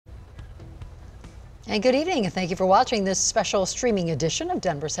And good evening, and thank you for watching this special streaming edition of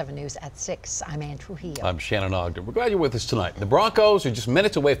Denver 7 News at 6. I'm Ann Trujillo. I'm Shannon Ogden. We're glad you're with us tonight. The Broncos are just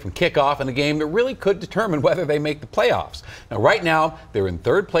minutes away from kickoff in a game that really could determine whether they make the playoffs. Now, right now, they're in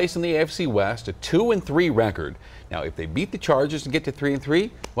third place in the AFC West, a 2-3 record. Now, if they beat the Chargers and get to 3-3,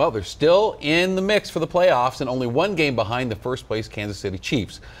 well, they're still in the mix for the playoffs and only one game behind the first place Kansas City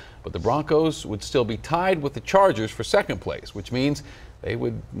Chiefs. But the Broncos would still be tied with the Chargers for second place, which means they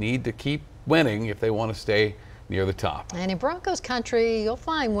would need to keep winning if they want to stay near the top. And in Broncos country, you'll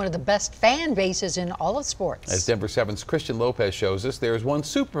find one of the best fan bases in all of sports. As Denver 7's Christian Lopez shows us, there's one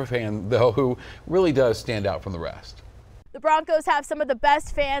super fan, though, who really does stand out from the rest. The Broncos have some of the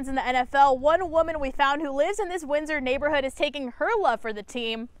best fans in the NFL. One woman we found who lives in this Windsor neighborhood is taking her love for the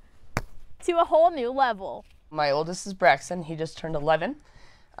team to a whole new level. My oldest is Braxton. He just turned 11.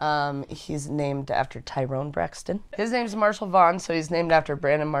 He's named after Tyrone Braxton. His name's Marshall Vaughn, so he's named after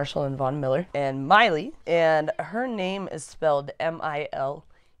Brandon Marshall and Vaughn Miller. And Miley, and her name is spelled Mileigh.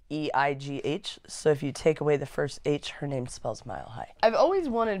 So if you take away the first H, her name spells Mile High. I've always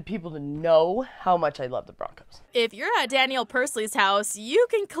wanted people to know how much I love the Broncos. If you're at Danielle Pursley's house, you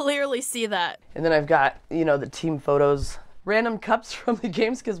can clearly see that. And then I've got, the team photos. Random cups from the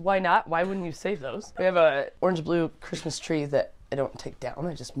games, because why not? Why wouldn't you save those? We have a orange-blue Christmas tree that I don't take down.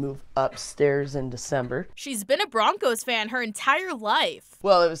 I just move upstairs in December. She's been a Broncos fan her entire life.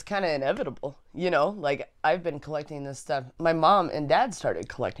 Well, it was kind of inevitable, I've been collecting this stuff. My mom and dad started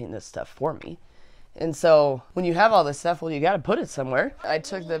collecting this stuff for me. And so when you have all this stuff, well, you got to put it somewhere. I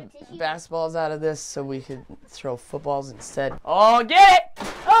took the basketballs out of this so we could throw footballs instead. Oh, get it!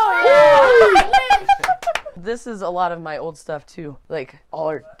 Oh, yeah! This is a lot of my old stuff too, like all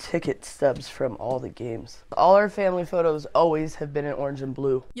our ticket stubs from all the games. All our family photos always have been in orange and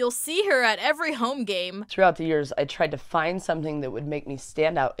blue. You'll see her at every home game. Throughout the years, I tried to find something that would make me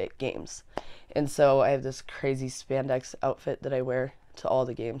stand out at games. And so I have this crazy spandex outfit that I wear to all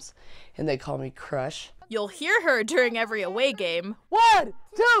the games, and they call me Crush. You'll hear her during every away game. 1,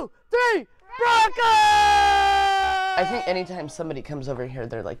 2, 3, Broncos! I think anytime somebody comes over here,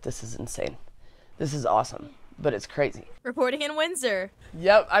 they're like, this is insane. This is awesome, but it's crazy. Reporting in Windsor.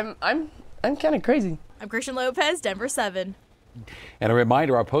 Yep, I'm kind of crazy. I'm Christian Lopez, Denver 7. And a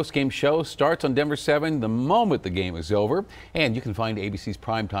reminder, our post-game show starts on Denver 7 the moment the game is over. And you can find ABC's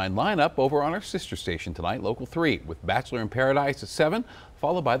primetime lineup over on our sister station tonight, Local 3, with Bachelor in Paradise at 7,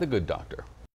 followed by The Good Doctor.